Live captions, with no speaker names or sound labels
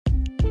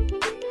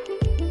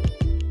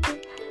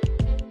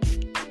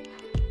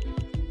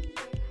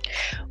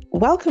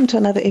Welcome to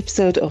another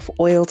episode of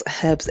Oils,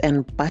 Herbs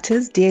and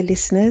Butters. Dear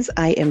listeners,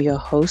 I am your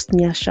host,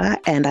 Nyasha,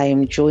 and I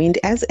am joined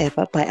as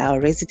ever by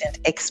our resident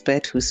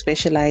expert who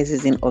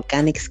specializes in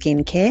organic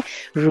skincare,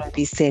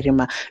 Rumbi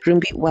Serima.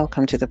 Rumbi,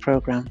 welcome to the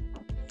program.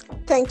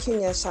 Thank you,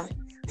 Nyasha.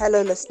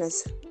 Hello,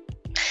 listeners.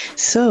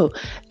 So,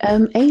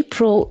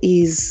 April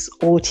is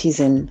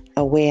Autism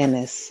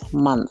Awareness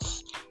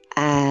Month.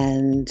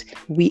 And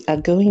we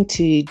are going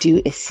to do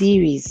a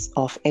series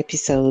of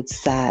episodes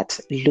that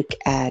look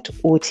at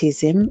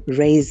autism,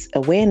 raise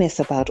awareness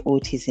about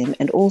autism,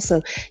 and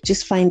also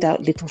just find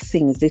out little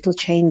things, little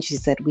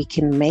changes that we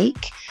can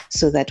make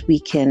so that we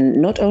can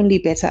not only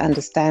better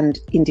understand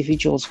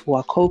individuals who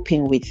are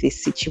coping with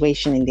this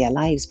situation in their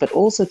lives, but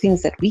also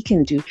things that we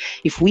can do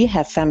if we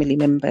have family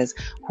members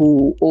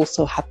who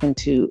also happen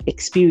to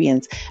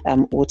experience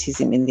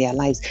autism in their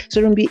lives.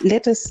 So Rumbi,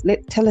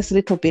 tell us a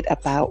little bit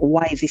about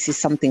why this is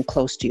something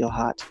close to your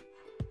heart.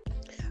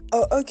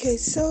 Oh, okay.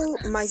 So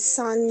my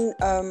son,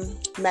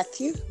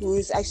 Matthew,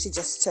 who's actually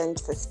just turned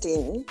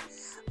 15,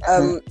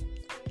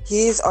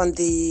 he's on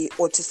the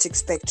autistic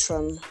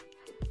spectrum.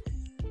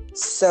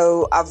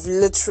 So I've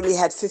literally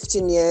had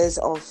 15 years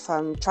of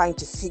trying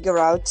to figure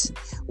out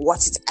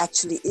what it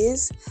actually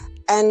is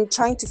and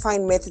trying to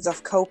find methods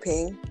of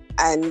coping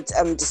and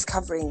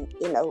discovering,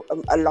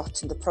 a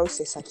lot in the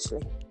process,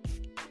 actually.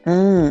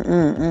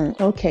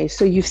 Okay,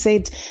 so you've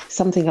said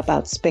something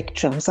about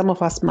spectrum. Some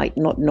of us might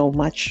not know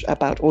much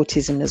about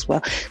autism as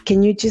well.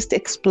 Can you just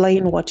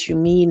explain what you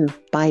mean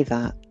by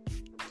that?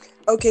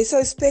 Okay,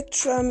 so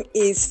spectrum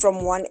is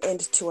from one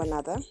end to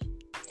another.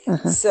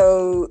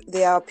 So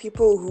there are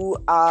people who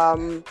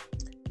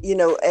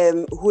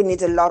who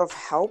need a lot of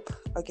help.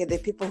 Okay, there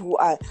are people who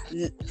are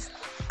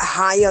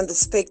high on the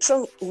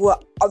spectrum who are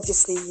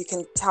obviously, you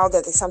can tell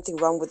that there's something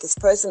wrong with this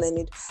person. They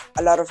need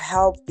a lot of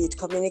help, be it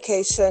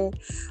communication,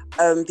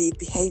 be it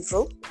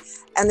behavioral.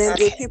 And then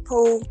there are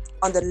people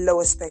on the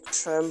lower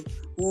spectrum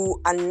who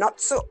are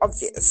not so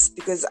obvious,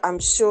 because I'm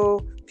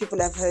sure people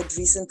have heard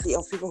recently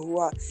of people who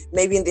are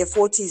maybe in their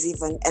 40s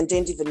even and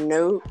don't even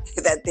know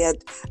that they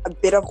had a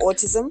bit of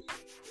autism.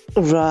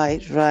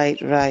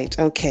 Right.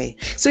 Okay.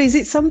 So is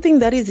it something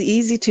that is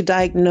easy to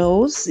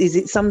diagnose? Is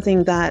it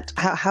something that,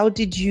 how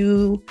did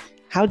you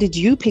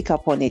pick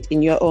up on it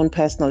in your own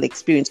personal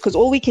experience? Because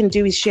all we can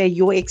do is share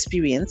your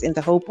experience in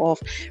the hope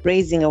of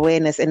raising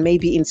awareness and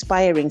maybe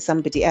inspiring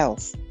somebody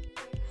else.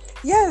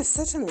 Yes,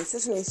 certainly.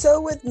 So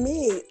with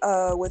me,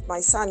 with my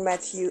son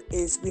Matthew,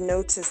 we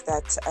noticed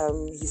that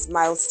his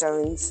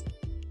milestones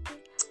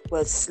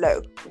were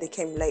slow. They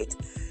came late.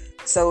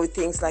 So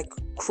things like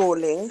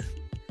crawling,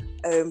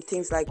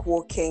 things like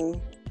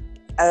walking,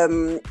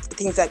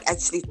 things like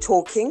actually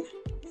talking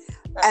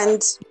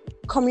and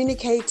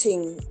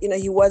communicating.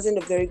 He wasn't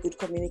a very good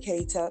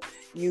communicator.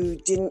 You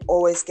didn't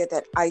always get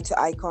that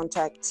eye-to-eye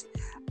contact.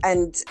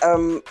 And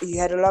he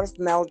had a lot of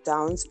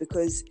meltdowns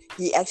because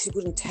he actually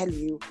couldn't tell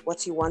you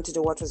what he wanted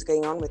or what was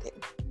going on with him.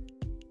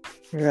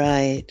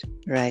 Right.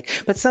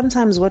 But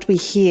sometimes what we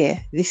hear,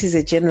 this is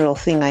a general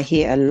thing I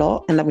hear a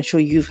lot, and I'm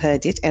sure you've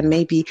heard it, and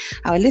maybe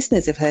our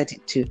listeners have heard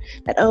it too,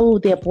 that,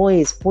 they're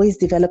boys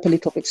develop a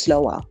little bit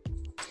slower.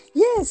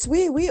 Yes,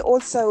 we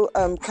also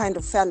kind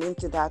of fell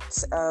into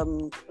that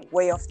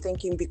way of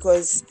thinking,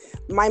 because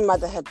my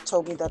mother had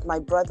told me that my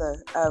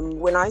brother,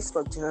 when I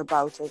spoke to her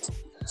about it,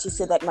 she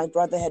said that my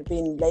brother had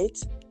been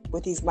late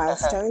with his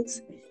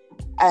milestones.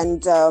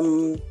 And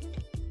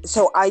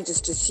so I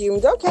just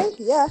assumed, okay,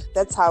 yeah,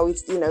 that's how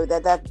it's,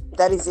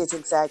 that is it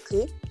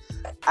exactly.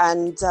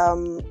 And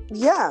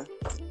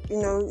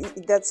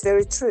that's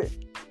very true.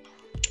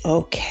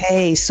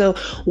 Okay, so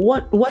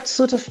what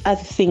sort of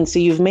other things? So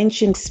you've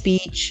mentioned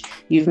speech,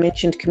 you've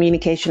mentioned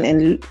communication,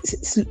 and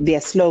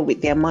they're slow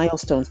with their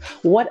milestones.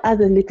 What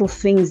other little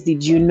things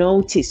did you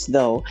notice,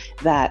 though,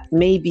 that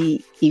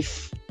maybe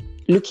if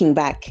looking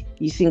back,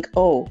 you think,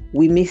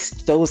 we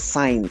missed those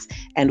signs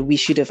and we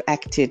should have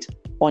acted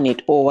on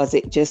it? Or was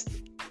it just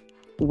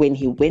when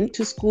he went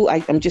to school?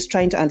 I'm just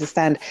trying to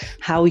understand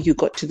how you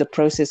got to the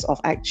process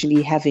of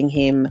actually having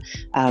him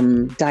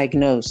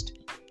diagnosed.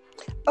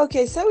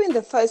 Okay, so in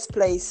the first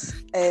place,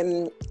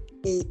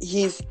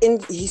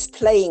 his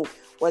playing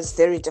was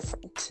very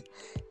different.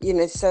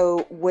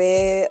 So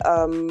where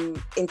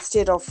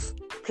instead of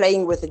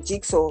playing with a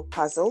jigsaw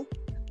puzzle,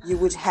 you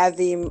would have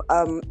him,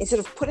 instead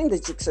of putting the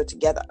jigsaw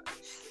together,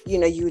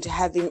 you would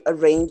have him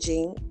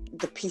arranging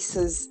the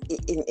pieces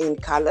in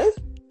color,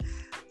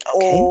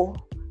 or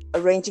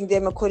arranging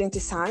them according to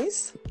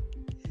size.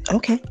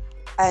 Okay.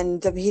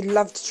 And he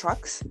loved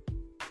trucks.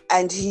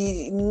 And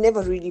he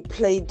never really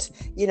played,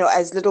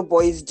 as little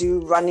boys do,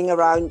 running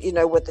around,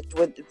 with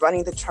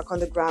running the truck on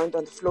the ground,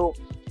 on the floor.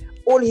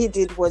 All he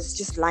did was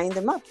just line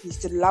them up. He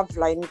used to love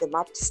lining them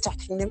up,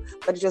 stacking them,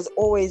 but it was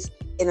always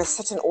in a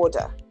certain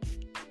order.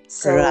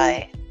 So,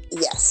 right.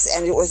 Yes,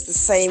 and it was the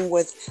same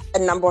with a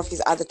number of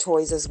his other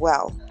toys as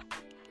well.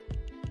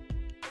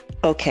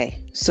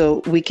 Okay,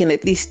 so we can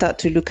at least start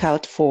to look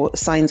out for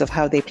signs of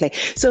how they play.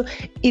 So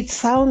it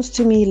sounds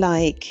to me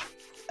like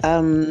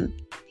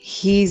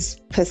his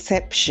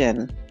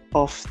perception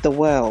of the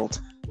world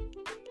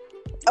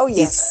Oh, is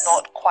yes.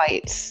 not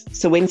quite.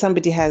 So when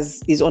somebody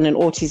is on an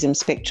autism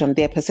spectrum,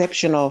 their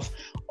perception of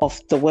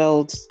the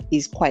world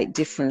is quite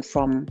different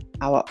from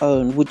our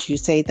own. Would you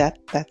say that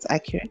that's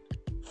accurate?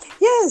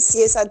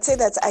 Yes, I'd say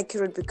that's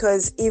accurate,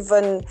 because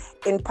even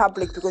in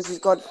public, because he's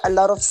got a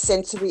lot of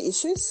sensory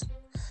issues.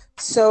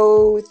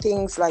 So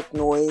things like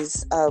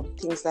noise,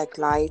 things like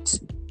light,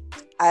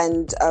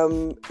 and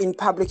in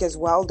public as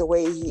well, the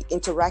way he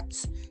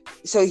interacts.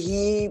 So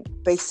he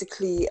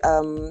basically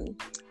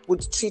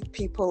would treat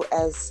people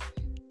as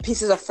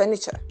pieces of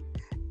furniture.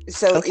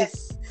 So Okay.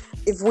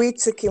 if we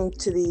took him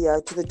to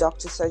the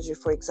doctor's surgery,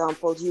 for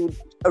example, he would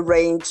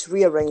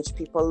rearrange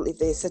people if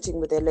they're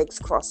sitting with their legs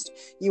crossed.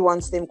 He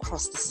wants them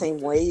crossed the same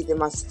way. They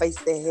must face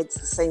their heads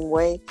the same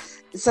way.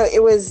 So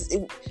it was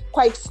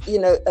quite,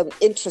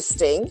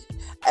 interesting.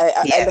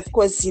 And of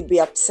course, he'd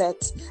be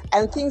upset.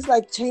 And things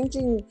like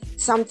changing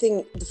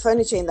something, the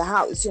furniture in the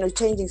house,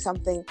 changing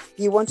something.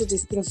 He wanted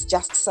his things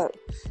just so.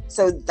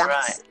 So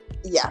that's,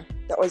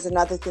 that was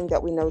another thing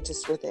that we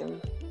noticed with him.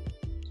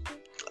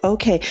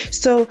 Okay.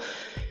 So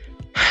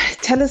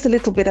tell us a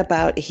little bit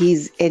about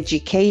his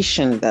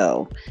education,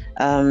 though,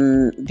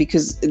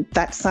 because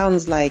that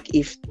sounds like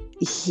if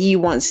he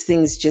wants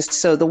things just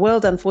so. The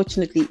world,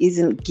 unfortunately,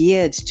 isn't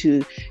geared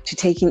to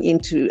taking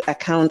into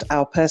account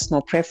our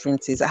personal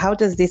preferences. How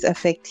does this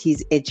affect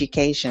his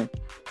education?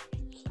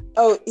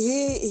 Oh,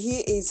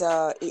 he's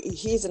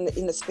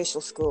in a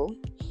special school.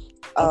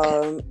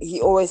 Okay. He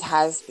always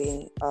has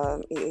been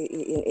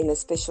in a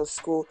special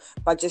school,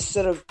 but just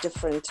sort of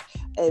different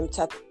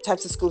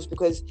types of schools,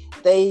 because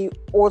they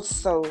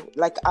also,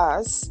 like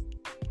us,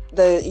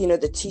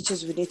 the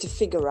teachers would need to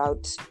figure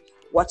out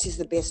what is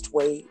the best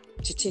way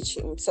to teach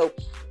him. So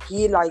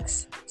he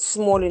likes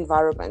small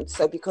environments.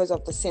 So because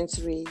of the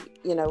sensory,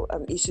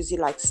 issues, he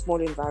likes small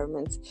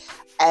environments,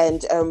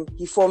 and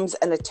he forms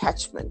an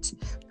attachment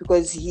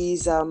because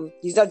he's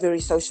not very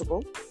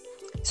sociable.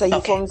 So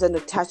he forms an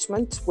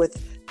attachment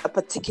with a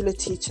particular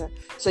teacher.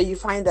 So you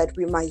find that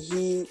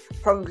he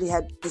probably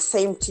had the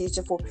same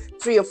teacher for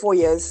 3 or 4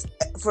 years,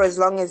 for as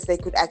long as they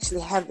could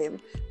actually have him,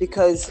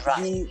 because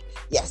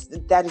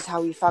that is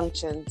how he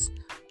functions.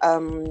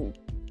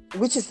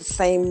 Which is the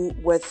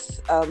same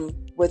with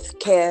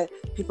care,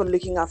 people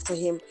looking after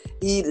him.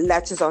 He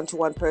latches onto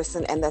one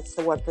person, and that's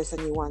the one person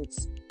he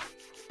wants.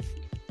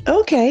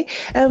 Okay.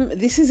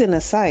 This is an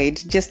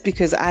aside, just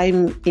because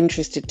I'm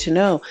interested to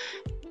know.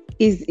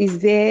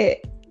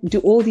 Do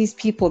all these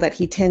people that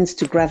he tends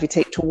to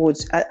gravitate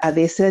towards, are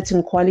there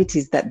certain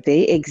qualities that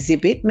they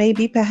exhibit,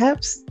 maybe,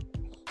 perhaps?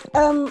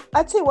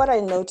 I'd say what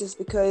I noticed,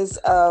 because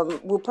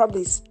we'll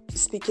probably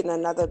speak in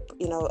another,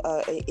 in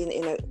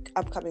an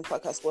upcoming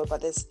podcast more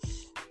about this.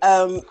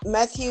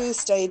 Matthew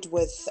stayed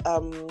with,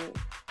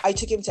 I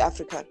took him to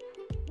Africa.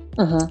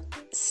 Uh-huh.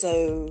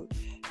 So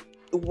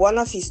one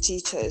of his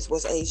teachers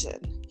was Asian.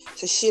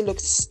 So she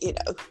looked,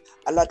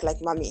 a lot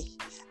like Mummy.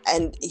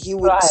 And he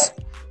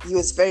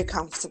was very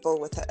comfortable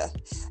with her.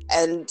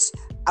 And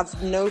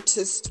I've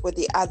noticed with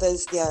the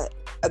others, they're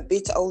a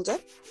bit older.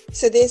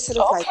 So they're sort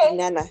of like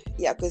Nana.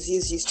 Yeah, because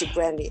he's used to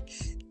Granny.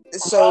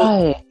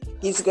 So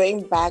he's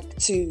going back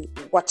to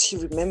what he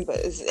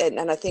remembers, and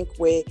I think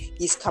where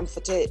his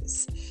comfort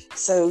is.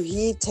 So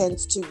he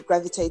tends to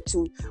gravitate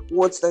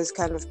towards those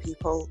kind of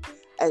people.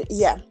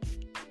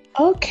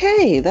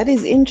 Okay, that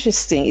is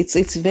interesting.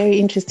 It's very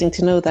interesting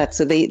to know that.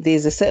 So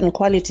there's a certain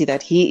quality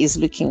that he is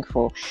looking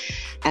for,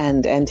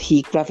 and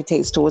he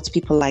gravitates towards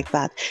people like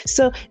that.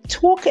 So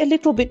talk a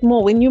little bit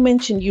more. When you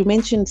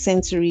mentioned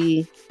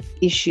sensory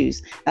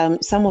issues,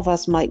 some of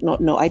us might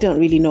not know. I don't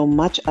really know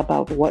much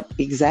about what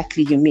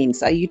exactly you mean.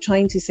 So are you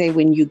trying to say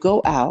when you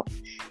go out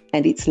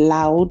and it's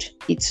loud,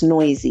 it's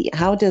noisy,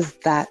 how does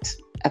that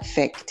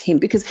affect him?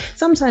 Because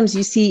sometimes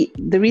you see,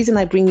 the reason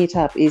I bring it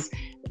up is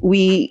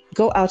we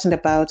go out and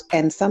about,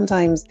 and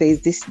sometimes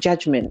there's this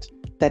judgment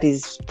that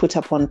is put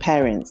upon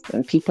parents,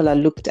 and people are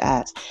looked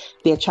at.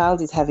 Their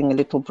child is having a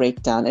little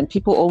breakdown, and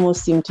people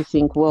almost seem to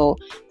think, well,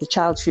 the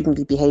child shouldn't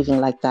be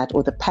behaving like that,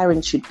 or the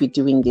parent should be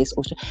doing this.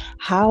 Or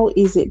how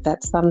is it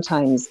that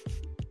sometimes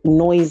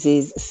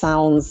noises,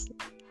 sounds,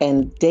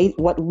 and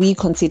what we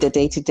consider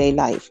day-to-day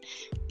life,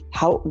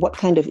 what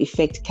kind of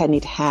effect can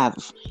it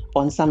have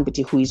on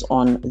somebody who is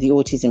on the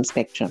autism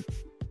spectrum?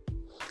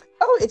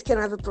 Oh, it can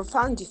have a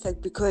profound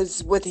effect,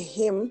 because with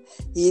him,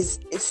 his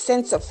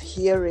sense of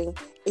hearing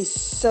is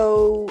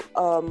so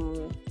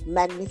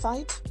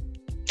magnified.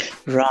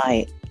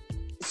 Right.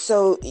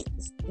 So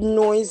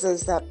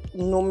noises that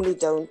normally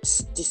don't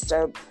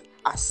disturb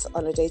us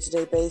on a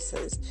day-to-day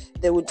basis,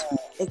 they would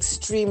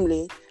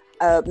extremely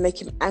make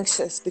him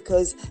anxious,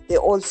 because they're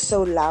all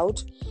so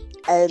loud.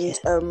 And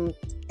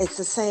it's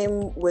the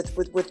same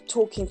with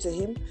talking to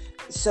him.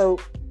 So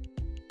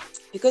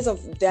because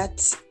of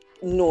that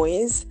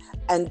noise,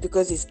 and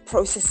because his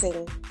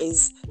processing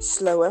is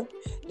slower,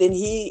 then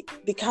he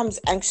becomes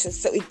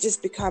anxious. So it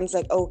just becomes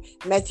like, oh,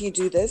 Matthew,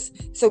 do this.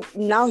 So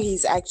now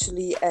he's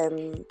actually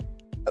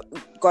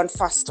gone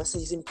faster, so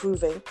he's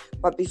improving.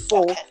 But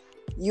before,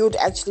 you'd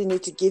actually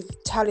need to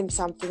tell him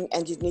something,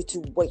 and you'd need to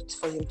wait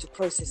for him to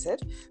process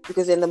it,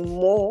 because then the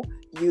more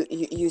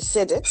you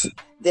said it,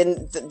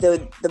 then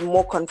the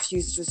more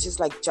confused. It was just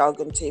like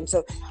jargon to him.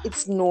 So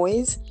it's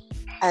noise,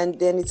 and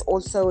then it's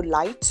also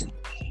light.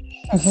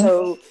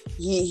 So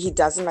he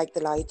doesn't like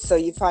the light. So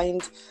you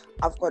find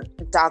I've got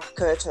dark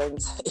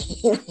curtains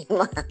in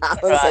my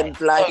house and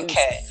blinds,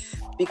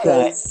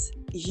 because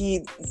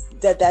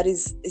that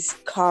is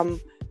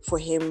calm for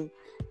him,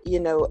 you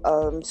know.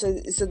 So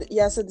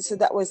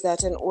that was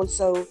that. And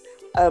also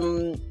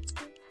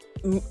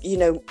you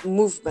know,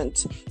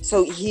 movement.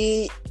 So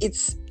he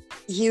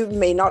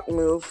may not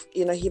move,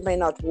 you know, he may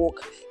not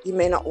walk, he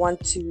may not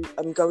want to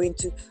go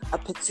into a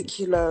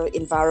particular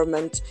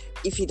environment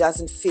if he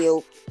doesn't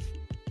feel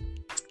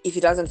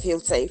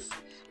safe.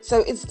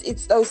 So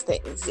it's those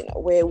things, you know,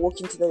 where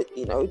walking to the,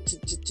 you know,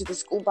 to the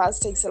school bus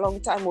takes a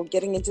long time, or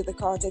getting into the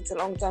car takes a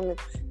long time, and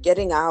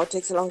getting out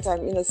takes a long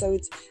time, you know. So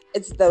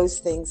it's those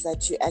things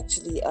that you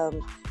actually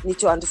need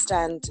to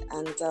understand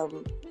and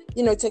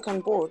you know, take on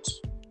board.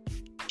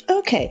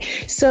 Okay,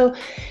 so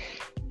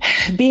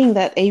being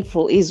that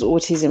April is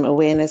Autism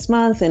Awareness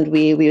Month, and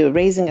we're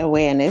raising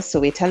awareness, so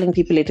we're telling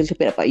people a little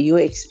bit about your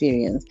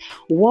experience.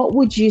 What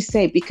would you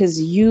say, because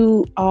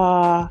you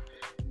are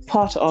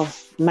part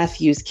of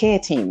Matthew's care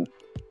team?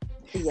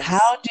 Yes.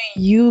 How do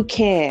you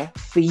care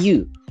for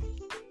you?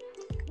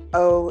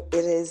 Oh,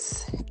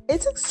 it's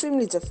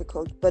extremely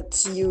difficult,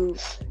 but you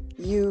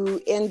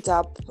end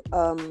up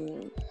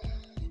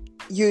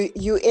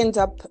you end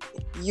up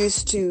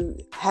used to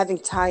having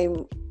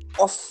time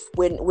off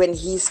when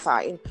he's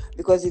fine,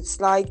 because it's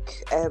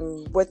like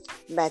with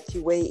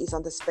Matthew, where he's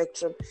on the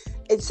spectrum,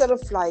 it's sort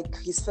of like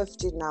he's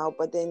 50 now,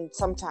 but then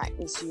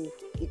sometimes you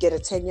get a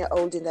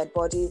 10-year-old in that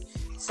body,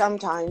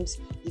 sometimes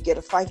you get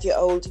a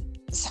 5-year-old,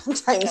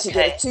 sometimes you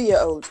get a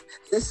 2-year-old.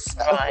 So,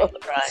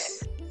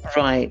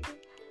 right.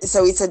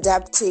 So it's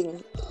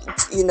adapting,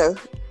 you know.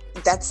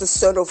 That's the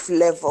sort of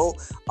level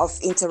of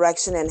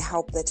interaction and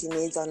help that he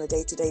needs on a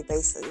day-to-day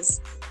basis.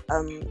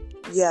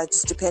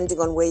 Just depending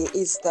on where he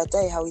is that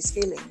day, how he's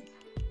feeling.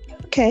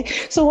 Okay,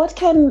 so what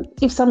can,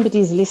 if somebody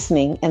is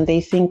listening and they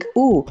think,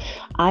 oh,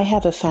 I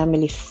have a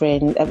family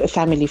friend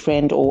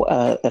or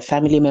a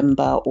family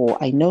member, or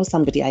I know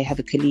somebody, I have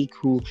a colleague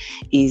who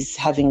is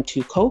having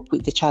to cope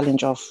with the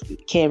challenge of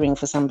caring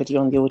for somebody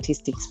on the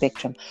autistic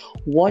spectrum.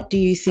 What do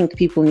you think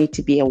people need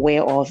to be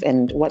aware of,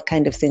 and what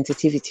kind of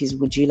sensitivities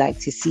would you like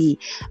to see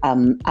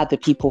other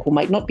people who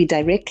might not be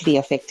directly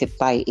affected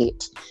by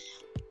it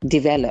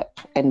develop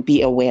and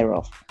be aware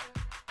of?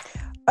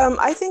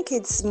 I think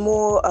it's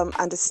more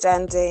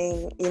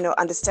understanding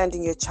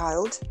your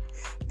child,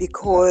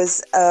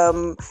 because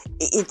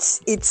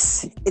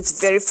it's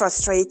very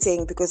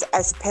frustrating, because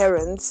as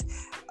parents,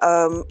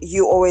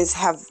 you always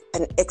have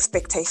an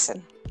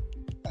expectation.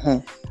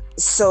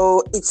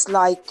 So it's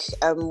like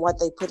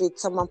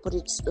someone put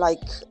it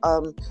like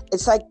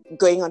it's like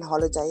going on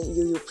holiday.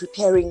 You're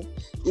preparing,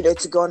 you know,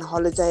 to go on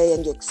holiday,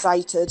 and you're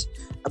excited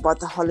about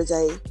the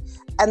holiday.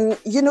 And,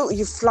 you know,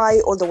 you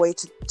fly all the way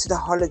to the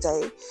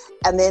holiday,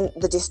 and then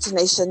the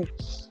destination,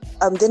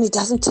 then it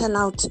doesn't turn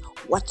out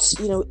what,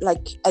 you know,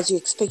 like as you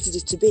expected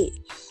it to be,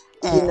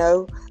 you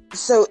know.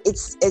 So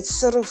it's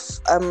sort of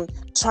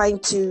trying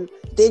to,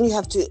 then you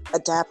have to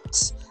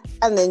adapt,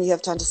 and then you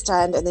have to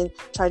understand, and then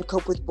try and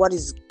cope with what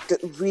is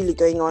really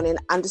going on, and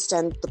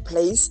understand the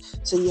place.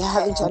 So you're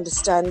having to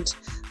understand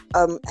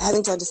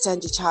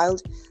your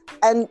child,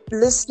 and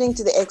listening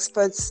to the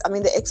experts. I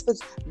mean, the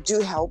experts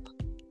do help.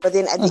 But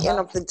then at the end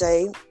of the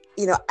day,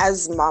 you know,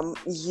 as mom,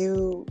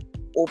 you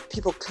or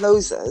people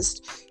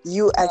closest,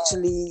 you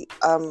actually,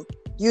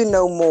 you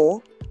know more,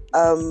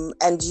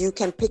 and you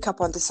can pick up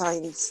on the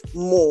signs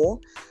more,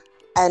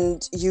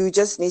 and you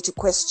just need to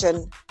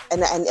question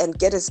and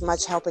get as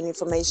much help and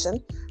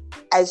information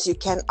as you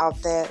can out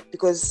there,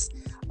 because,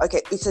 okay,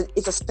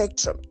 it's a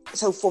spectrum.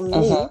 So for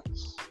me,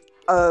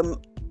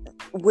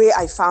 where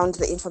I found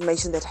the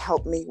information that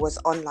helped me was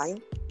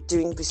online,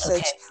 doing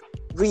research,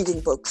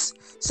 reading books.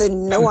 So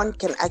no one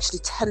can actually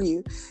tell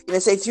you, you know,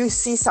 so if you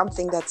see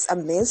something that's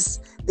amiss,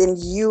 then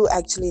you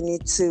actually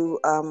need to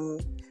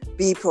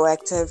be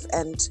proactive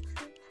and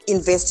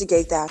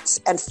investigate that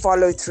and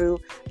follow through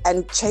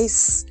and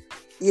chase,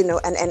 you know,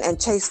 and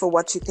chase for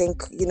what you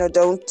think, you know,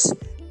 don't,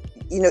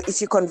 you know,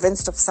 if you're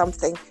convinced of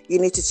something, you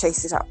need to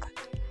chase it up.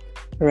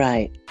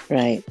 Right.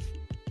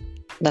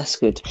 That's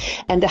good.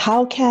 And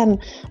how can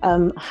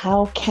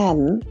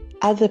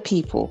other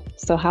people,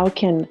 so how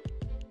can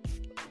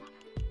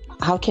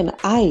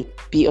I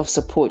be of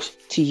support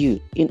to you?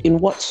 In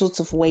what sorts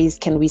of ways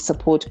can we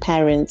support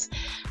parents?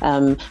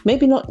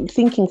 Maybe not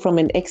thinking from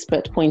an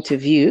expert point of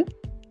view,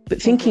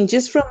 but thinking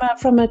just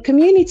from a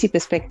community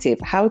perspective.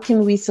 How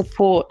can we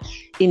support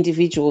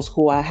individuals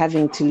who are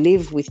having to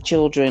live with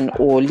children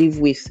or live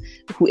with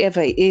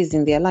whoever it is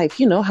in their life?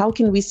 You know, how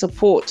can we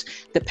support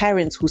the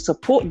parents who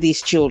support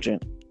these children?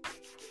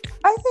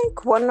 I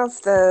think one of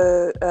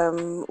the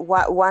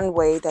one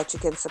way that you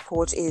can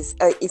support is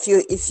if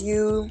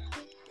you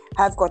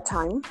have got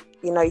time,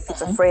 you know, if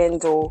it's a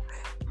friend or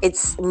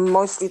it's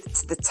mostly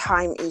the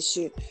time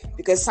issue,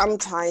 because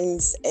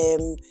sometimes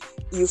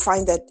you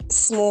find that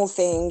small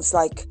things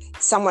like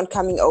someone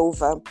coming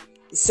over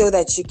so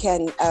that you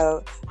can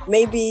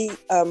maybe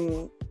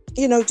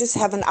just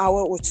have an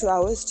hour or 2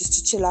 hours just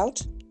to chill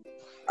out,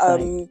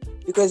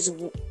 because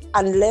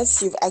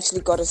unless you've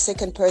actually got a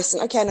second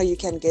person, okay, I know you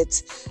can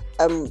get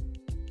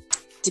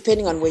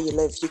depending on where you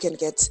live, you can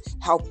get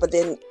help, but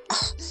then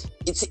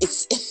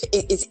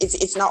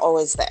it's not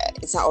always there.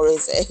 It's not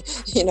always there,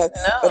 No,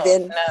 but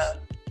then no.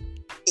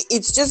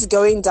 it's just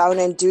going down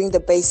and doing the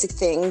basic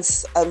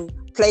things,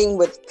 playing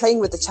with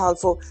the child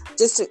for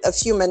just a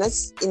few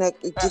minutes, give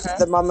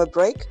the mom a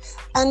break.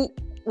 And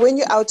when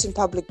you're out in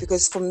public,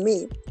 because for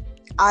me,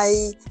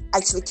 I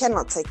actually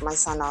cannot take my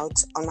son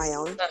out on my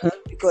own,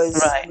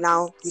 because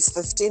now he's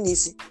 15,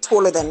 he's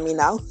taller than me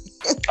now.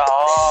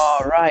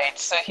 Oh, right.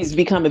 So he's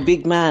become a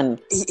big man.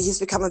 He's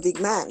become a big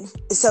man.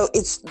 So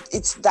it's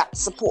that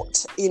support,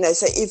 So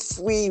if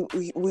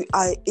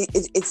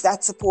it's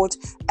that support,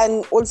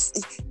 and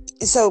also,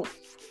 so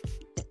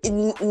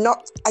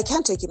I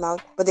can't take him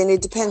out, but then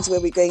it depends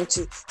where we're going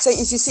to. So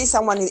if you see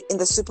someone in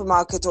the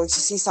supermarket, or if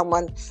you see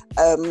someone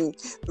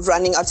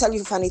running, I'll tell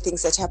you funny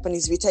things that happen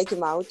is we take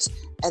him out,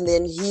 and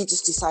then he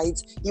just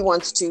decides he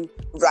wants to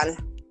run.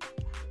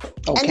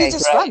 Okay, and he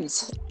just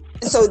runs.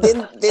 So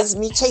then there's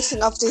me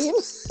chasing after him.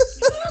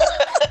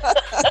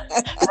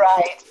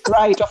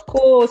 Right. Of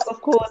course,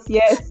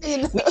 yes.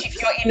 Which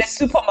if you're in a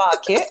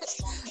supermarket.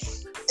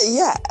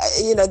 Yeah,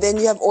 then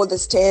you have all the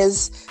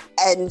stairs,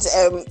 and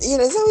so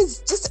it's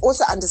just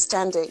also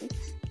understanding,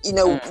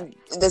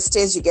 the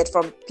stares you get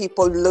from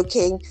people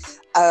looking,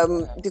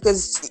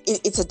 because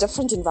it's a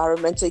different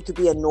environment. So it could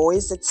be a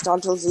noise that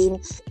startles him,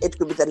 it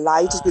could be the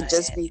light, it could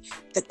just be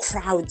the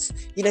crowds.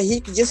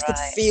 He could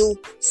feel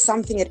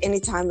something at any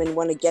time and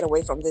want to get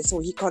away from this, so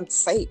he can't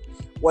say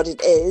what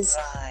it is.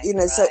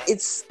 So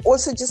it's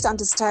also just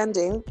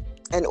understanding,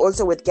 and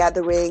also with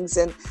gatherings,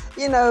 and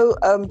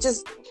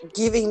just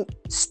giving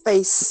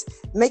space,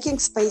 making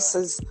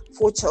spaces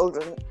for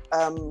children,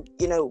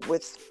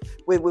 with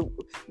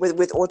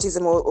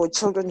autism, or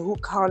children who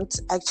can't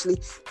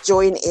actually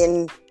join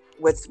in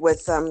with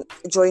what's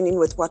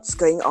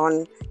going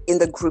on in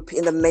the group,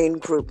 in the main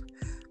group.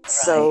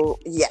 So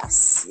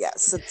yes,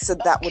 so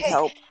that would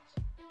help.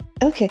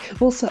 Okay,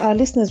 well, so our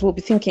listeners will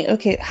be thinking,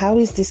 okay, how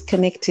is this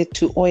connected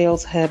to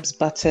oils, herbs,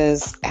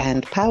 butters,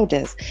 and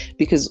powders?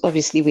 Because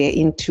obviously we're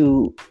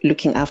into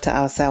looking after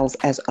ourselves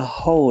as a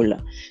whole.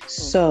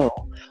 So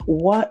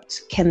what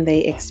can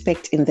they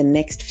expect in the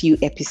next few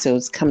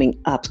episodes coming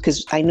up?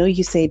 Because I know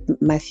you said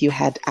Matthew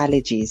had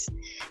allergies.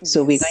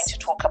 So we're going to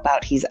talk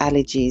about his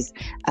allergies,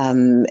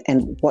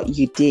 and what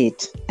you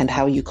did and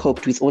how you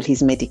coped with all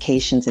his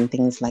medications and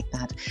things like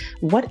that.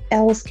 What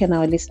else can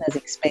our listeners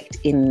expect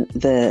in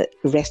the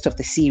rest of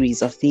the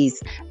series of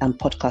these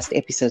podcast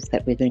episodes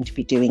that we're going to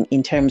be doing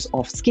in terms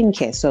of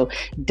skincare? So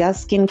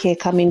does skincare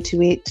come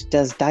into it?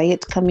 Does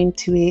diet come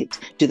into it?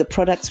 Do the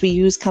products we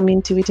use come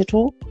into it at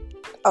all?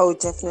 Oh,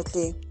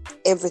 definitely.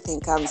 Everything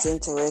comes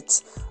into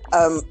it,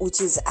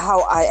 which is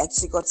how I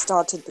actually got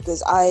started,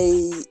 because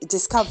I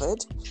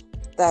discovered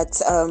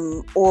that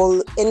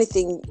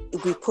anything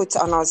we put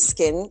on our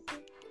skin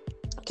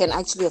can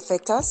actually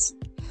affect us.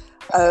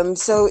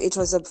 So it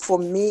was for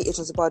me, it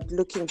was about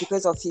looking,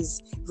 because of his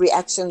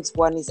reactions,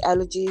 one, his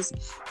allergies,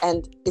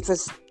 and it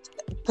was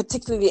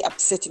particularly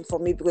upsetting for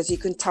me because he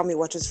couldn't tell me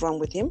what was wrong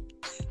with him.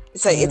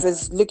 So it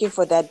was looking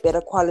for that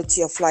better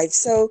quality of life.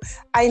 So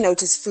I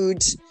noticed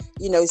food,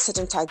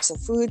 certain types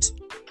of food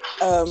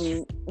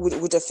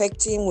would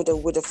affect him,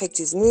 would affect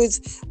his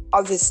moods.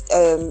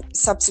 Obviously,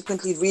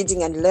 subsequently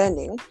reading and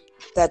learning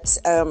that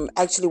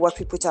actually what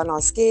we put on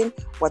our skin,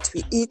 what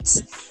we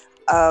eat,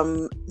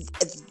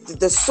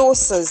 the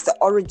sources, the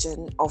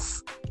origin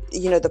of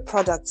the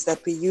products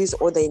that we use,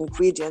 or the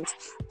ingredients,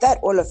 that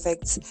all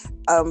affects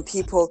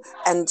people.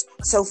 And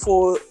so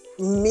for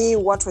me,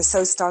 what was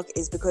so stark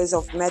is because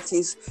of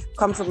Matthew's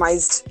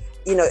compromised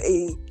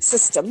a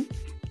system,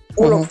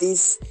 all of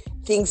these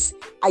things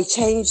I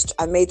changed,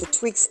 I made the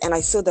tweaks, and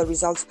I saw the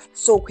results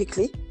so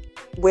quickly.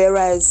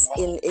 Whereas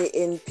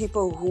in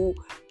people who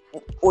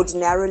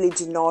ordinarily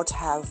do not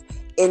have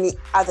any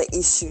other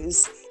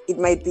issues, it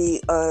might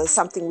be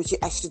something which you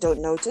actually don't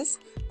notice.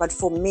 But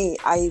for me,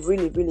 I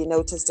really, really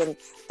noticed, and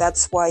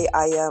that's why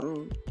I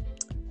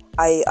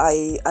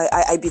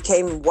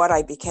became what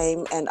I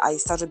became, and I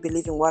started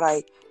believing what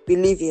I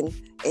believe in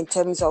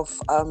terms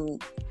of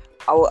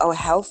our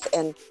health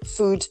and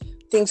food,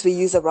 things we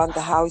use around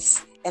the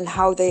house, and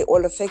how they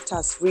all affect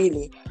us,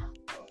 really.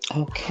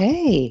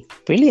 Okay,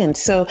 brilliant.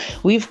 So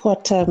we've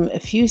got a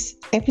few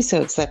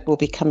episodes that will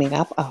be coming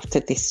up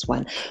after this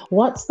one.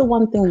 What's the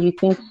one thing you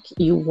think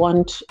you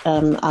want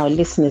our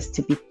listeners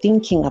to be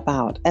thinking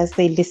about as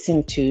they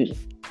listen to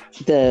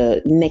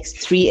the next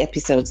 3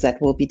 episodes that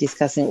we'll be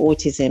discussing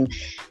autism,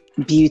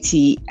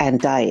 beauty, and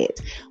diet?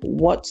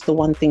 What's the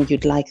one thing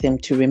you'd like them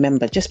to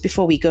remember? Just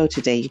before we go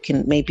today, you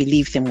can maybe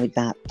leave them with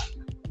that.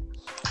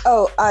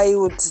 Oh, I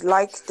would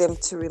like them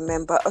to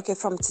remember, okay,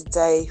 from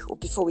today, or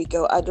before we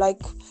go, I'd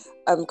like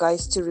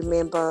guys, to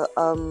remember,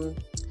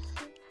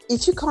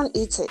 if you can't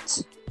eat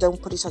it,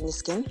 don't put it on your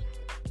skin.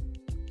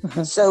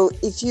 So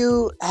if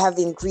you have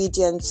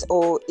ingredients,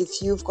 or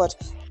if you've got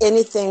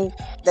anything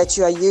that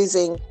you are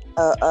using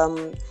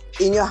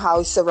in your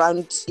house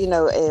around,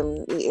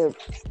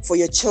 for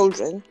your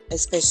children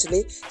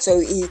especially,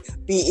 so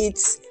be it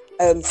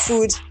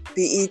food,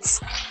 be it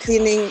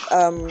cleaning,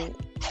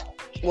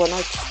 well,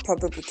 not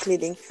probably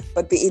cleaning,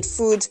 but be it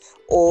food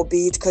or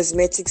be it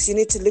cosmetics, you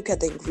need to look at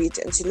the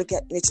ingredients. You need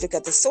to look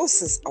at the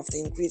sources of the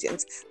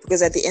ingredients,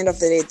 because at the end of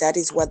the day, that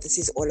is what this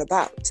is all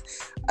about.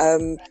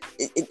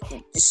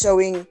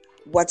 Showing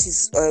what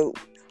is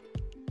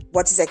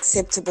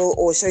acceptable,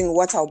 or showing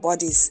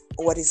what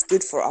is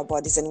good for our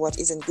bodies and what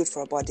isn't good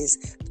for our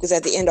bodies. Because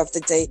at the end of the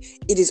day,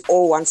 it is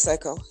all one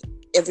circle.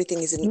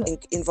 Everything is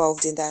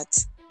involved in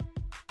that.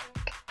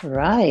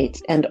 Right.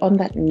 And on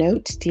that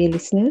note, dear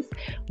listeners,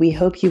 we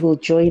hope you will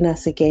join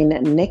us again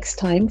next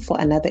time for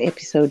another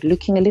episode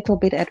looking a little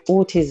bit at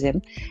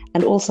autism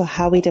and also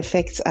how it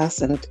affects us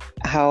and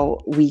how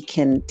we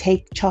can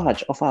take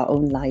charge of our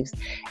own lives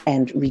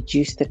and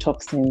reduce the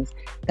toxins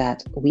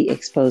that we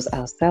expose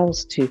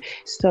ourselves to.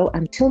 So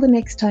until the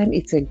next time,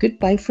 it's a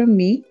goodbye from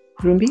me,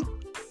 Rumbi.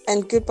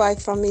 And goodbye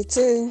from me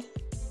too.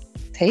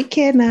 Take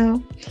care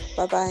now.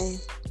 Bye-bye.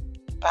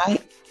 Bye.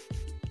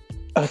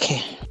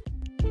 Okay.